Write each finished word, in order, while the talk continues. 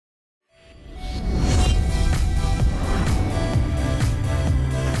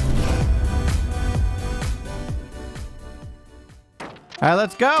right,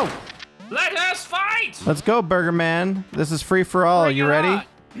 let's go. Let us fight. Let's go, Burger Man. This is free for all. You ready?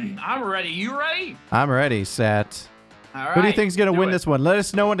 I'm ready. You ready? I'm ready, Sat. All right. Who do you think's gonna win this one? Let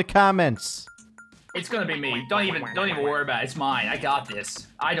us know in the comments. It's gonna be me. Don't even worry about it. It's mine. I got this.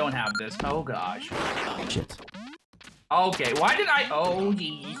 I don't have this. Oh gosh. Shit. Okay. Why did I? Oh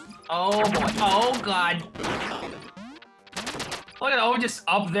geez. Oh boy. Oh god. Look at O just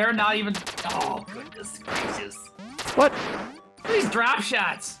up there, not even. Oh goodness gracious. What? These drop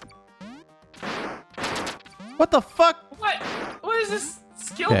shots. What the fuck? What? What is this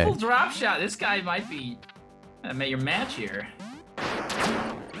skillful drop shot? This guy might be your match here.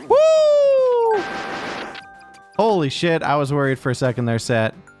 Woo! Holy shit! I was worried for a second there,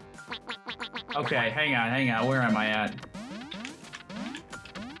 Sat. Okay, hang on. Where am I at?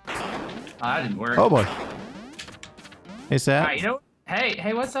 Oh, that didn't work. Oh boy. Hey, Sat. Alright, you know.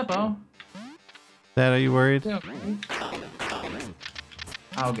 Hey, what's up, O? Sat, are you worried?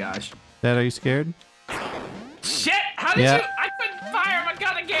 Oh gosh. Sat, are you scared? Shit! How did you? I couldn't fire my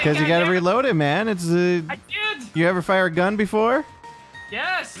gun again. Because you gotta reload it, man. It's I did. You ever fire a gun before?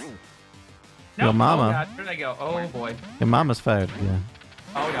 Yes. Yo, Nope. mama. Oh, God. Where did I go? Oh boy. Your mama's fired. Yeah.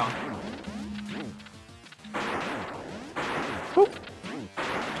 Oh no. Whoop.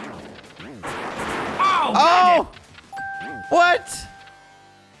 Oh! Oh! What?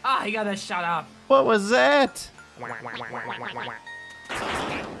 Ah, he got that shot off. What was that?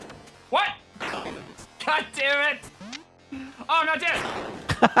 What? God damn it! Oh, I'm not dead.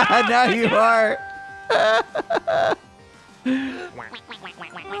 Now you are.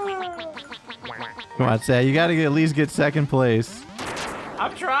 Come on, Sat. You gotta at least get second place.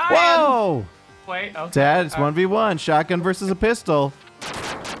 I'm trying. Whoa! Wait. Okay. Sat, it's 1v1. Shotgun versus a pistol.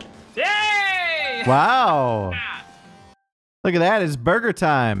 Yay! Wow. Look at that. It's burger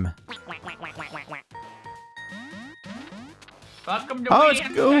time. Welcome to Oh, me. it's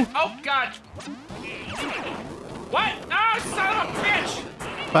cool. Oh, God. What? Oh, son of a bitch!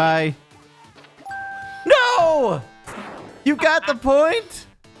 Bye. No! You got the point?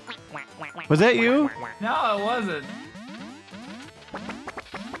 Was that you? No, it wasn't.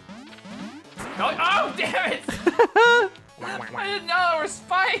 No, oh, damn it! I didn't know there were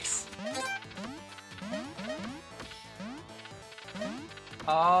spikes.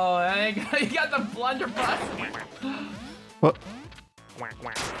 Oh, you got the blunderbuss. What?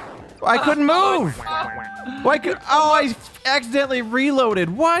 I couldn't move. Why could? Oh, I accidentally reloaded.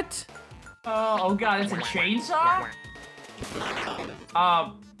 What? Oh God, it's a chainsaw.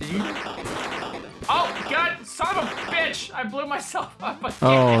 Did you? Oh God, son of a bitch! I blew myself up again.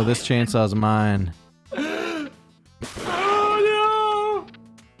 Oh, this chainsaw's mine. Oh no!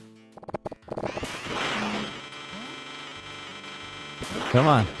 Come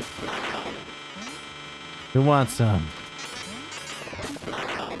on. Who wants some?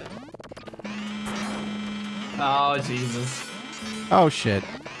 Oh Jesus! Oh shit.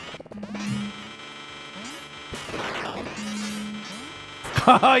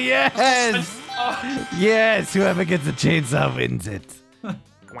 Oh yes! Oh. Yes! Whoever gets the chainsaw wins it.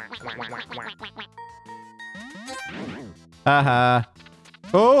 Haha.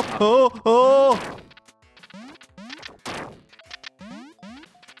 Oh! Oh! Oh!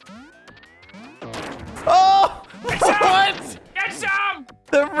 Oh! What? Get some!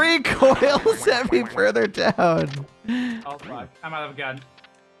 The recoil sent me further down. Oh fuck! I'm out of a gun.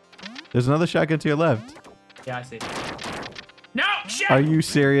 There's another shotgun to your left. Yeah, I see. No shit! Are you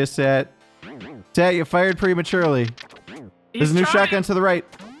serious, Sat? Sat, you fired prematurely. There's a new shotgun to the right.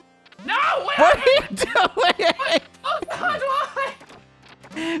 No! Wait! What are you doing? Oh God! Why?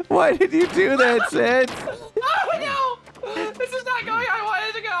 Why did you do that, Sat? Oh no! This is not going how I wanted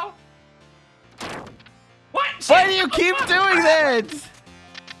it to go. What? Shit. Why do you keep doing that?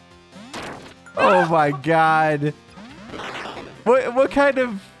 Oh my God! What kind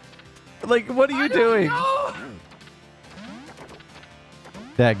of what are you doing? No.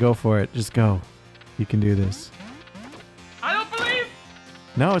 Dad, go for it. Just go. You can do this. I don't believe.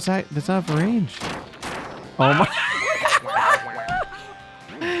 No, it's not. That's not for range. Oh my!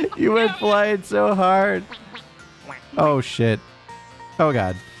 You went flying so hard. Oh shit! Oh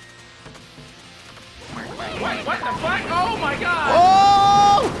God! What the fuck? Oh my God!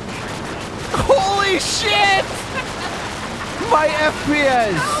 Oh! Holy shit! My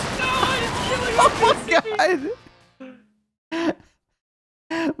FPS! Oh my God!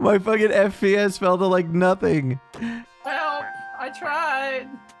 My fucking FPS fell to like nothing. Help! I tried.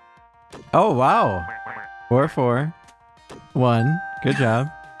 Oh wow! 4-4. 1. Good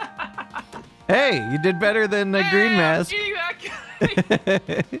job. Hey, you did better than the green mask.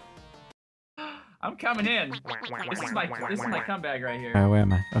 I'm coming in. This is my comeback right here. All right, where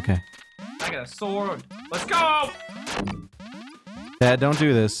am I? Okay. I got a sword. Let's go! Dad, don't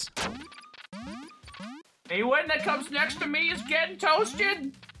do this. Anyone that comes next to me is getting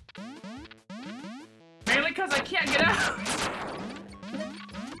toasted. Mainly because I can't get out.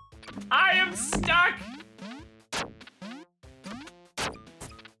 I am stuck.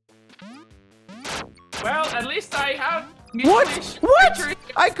 Well, at least I have. What? What?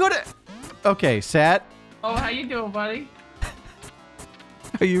 I could've. Okay, Sat. Oh, how you doing, buddy?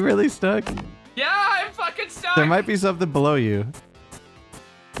 Are you really stuck? Yeah, I'm fucking stuck. There might be something below you.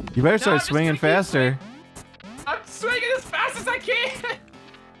 You better start swinging faster. I'm swinging as fast as I can.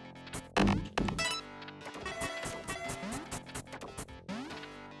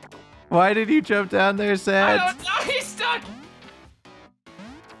 Why did you jump down there, I Sat? don't know. He's stuck.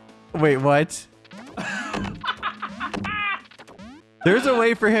 Wait, what? There's a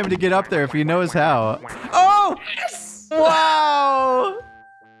way for him to get up there if he knows how. Oh! Yes. Wow!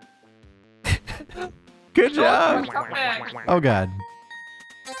 Good job. Oh, God.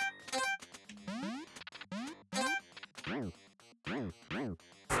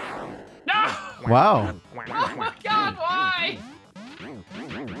 No! Wow. Oh my God! Why?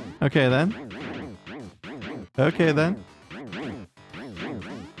 Okay, then. Okay, then.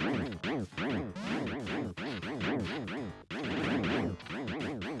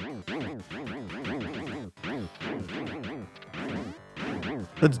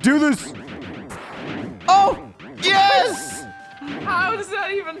 Let's do this! Oh! Yes! How does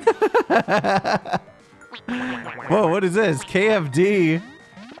that even? Whoa, what is this? KFD.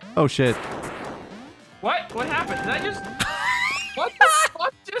 Oh, shit. What? What happened? Did I just? What the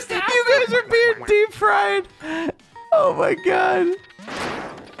fuck just happened? You guys are being deep fried. Oh my God.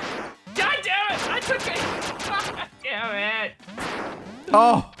 God damn it! I took it. God damn it.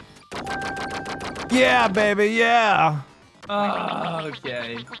 Oh. Yeah, baby, yeah. Oh,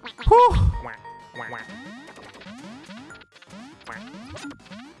 okay. Whew.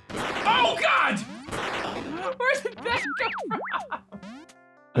 Oh God! Where did that come from?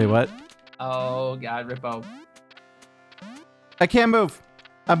 Wait, what? Oh God, Rippo. I can't move.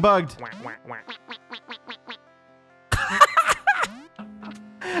 I'm bugged.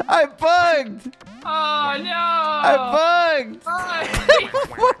 I'm bugged. Oh no! I'm bugged. Why?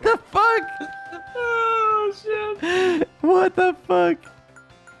 What the fuck? Oh shit! What the fuck?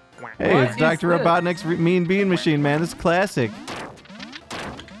 Hey, What it's is Dr. this? Robotnik's Mean Bean Machine, man. It's classic.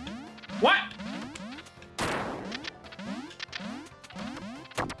 What?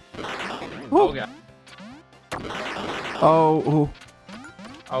 Oh God. Oh, ooh.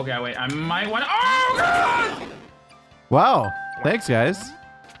 Okay, wait. I might want. Oh God! Wow. Thanks, guys.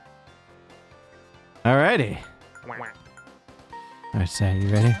 Alrighty. Alright, Sam, you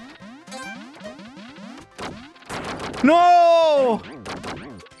ready? No!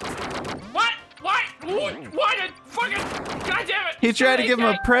 What? What? What? A fucking! God damn it! He tried to give him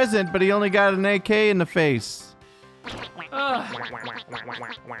a present, but he only got an AK in the face. Ugh.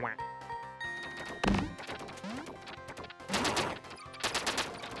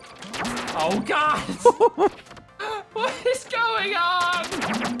 Oh God! What is going on?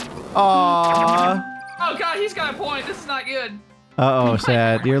 Aww. Oh God, he's got a point. This is not good. Uh-oh,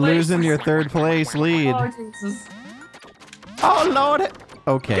 Sad. You're Place. losing your third place lead. Oh Jesus! Oh, Lord.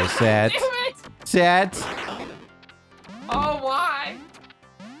 Okay, Sad. Damn it! Sad. Oh why?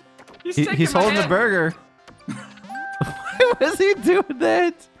 He's holding the burger. Why was he doing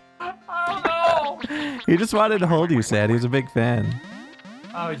that? Oh no! He just wanted to hold you, Sad. He was a big fan.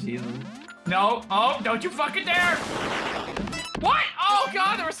 Oh Jesus! No! Oh, don't you fucking dare! What? Oh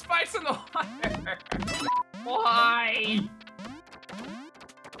God, there were spikes in the water. Why?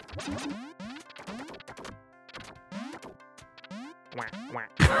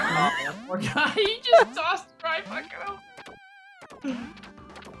 Oh, poor guy, he just tossed it right fucking out.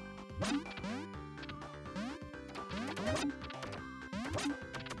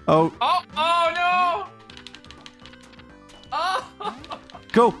 Oh, Oh! Oh no! Oh!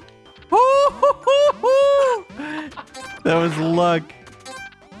 go. That was luck.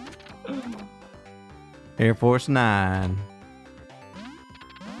 Air Force 9.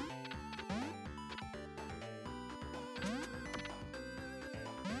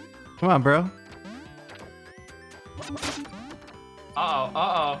 Come on, bro. Uh-oh,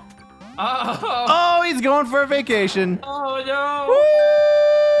 uh-oh. Uh-oh! Oh, he's going for a vacation. Oh no!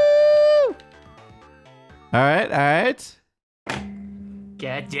 Woo! All right, all right.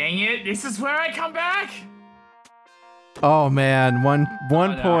 God dang it, this is where I come back? Oh man, one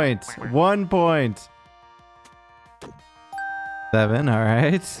no. point. 1 point. 7, all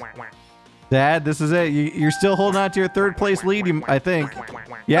right. Dad, this is it. You're still holding on to your third place lead, I think.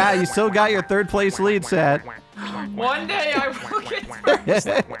 Yeah, you still got your third place lead, Satt. One day I will get first.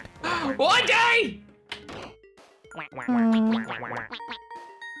 One day!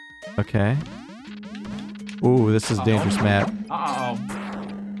 Okay. Ooh, this is a dangerous map.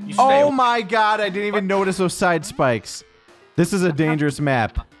 Oh my god, I didn't even notice those side spikes. This is a dangerous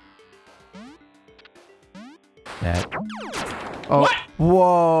map. That. Oh. What?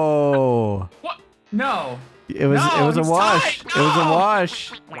 Whoa. What? No. It was a wash. Tight. No. It was a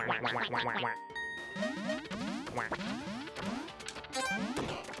wash.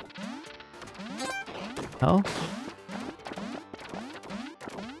 Hell?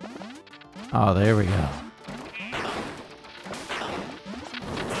 Oh, there we go.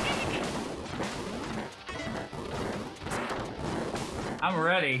 I'm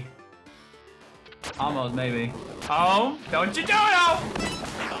ready. Almost, maybe. Oh, don't you do it, oh!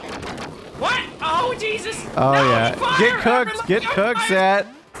 What? Oh, Jesus! Oh, no, yeah. fire. Get cooked! Get cooked, Satt!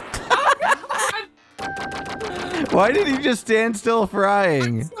 Oh, Why did he just stand still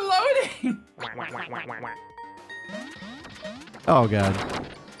frying? it's loading! Oh, God.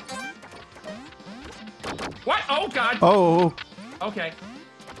 What? Oh, God! Oh. Okay.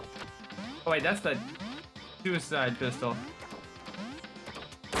 Oh, wait, that's the suicide pistol.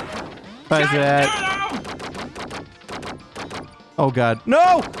 Bye, Satt. Oh, God.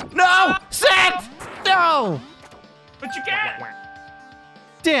 No! No! Satt! No! But you can't!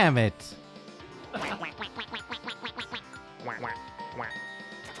 Damn it.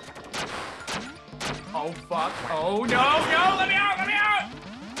 Oh, fuck. Oh, no, no! Let me out! Let me out!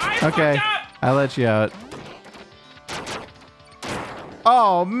 I Okay. fucked up! I'll let you out.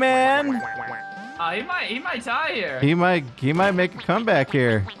 Oh, man. He might die here. He might make a comeback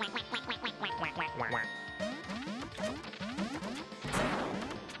here.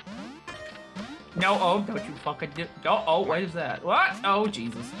 No, oh, don't you fucking do. Oh, what is that? What? Oh,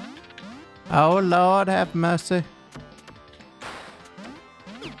 Jesus. Oh, Lord, have mercy.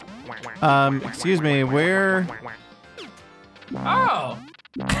 Excuse me, where? Oh!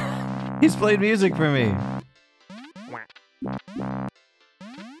 He's played music for me.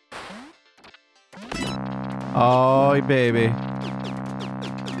 Oh, baby.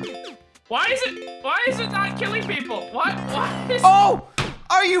 Why is it not killing people? What is Oh!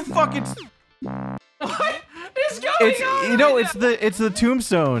 Are you fucking... what is going on? You know, it's the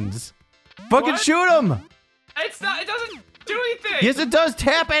tombstones. Fucking What? shoot him! It's not, it doesn't do anything. Yes, it does.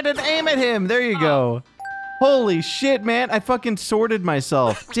 Tap it and aim at him. There you go. Holy shit, man. I fucking sorted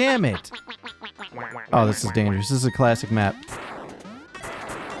myself. Damn it. Oh, this is dangerous. This is a classic map.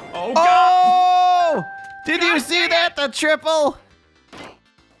 Oh, God. Oh! Did you see that? The triple?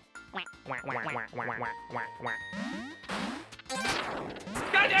 God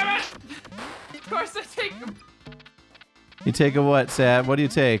damn it! Of course I take You take a what, Satt? What do you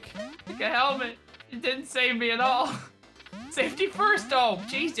take? a helmet. It didn't save me at all. Safety first, though.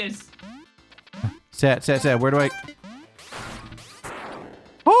 Jesus. Satt, where do I...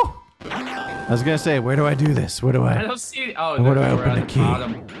 Oh! I was gonna say, where do I do this? Where do I I... don't see. Oh, Where do I we're open at the key?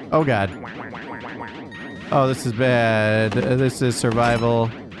 bottom. Oh, God. Oh, this is bad. This is survival.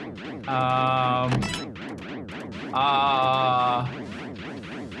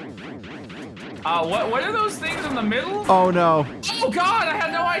 What are those things in the middle? Oh, no. Oh, God, I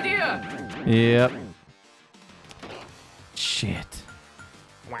had no idea. Yep. Shit.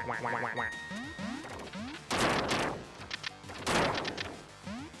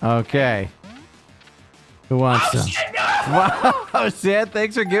 Okay. Who wants some? Shit, no! Wow, Satt,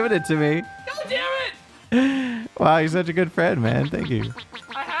 thanks for giving it to me. God damn it! Wow, you're such a good friend, man. Thank you.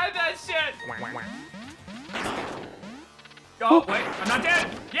 I had that shit. Oh, wait, I'm not dead.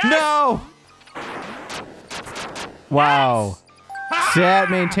 Yes! No! Wow. Satt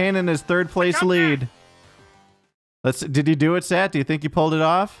maintaining his third place lead. Did he do it, Satt? Do you think he pulled it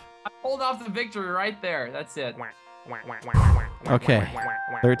off? I pulled off the victory right there. That's it. Okay.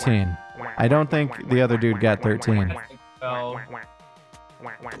 13. I don't think the other dude got 13. So,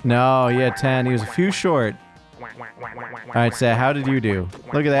 No, he had 10. He was a few short. Alright, Satt, how did you do?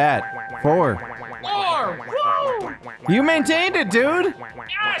 Look at that. 4. 4! Woo! You maintained it, dude!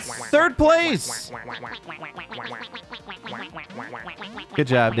 Yes! Third place! Good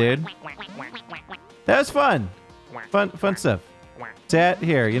job, dude. That was fun. Fun stuff. Satt,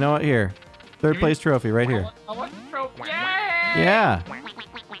 here, you know what? Here. Third place trophy right here. I want the trophy. Yay! Yeah.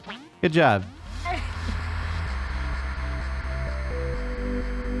 Good job.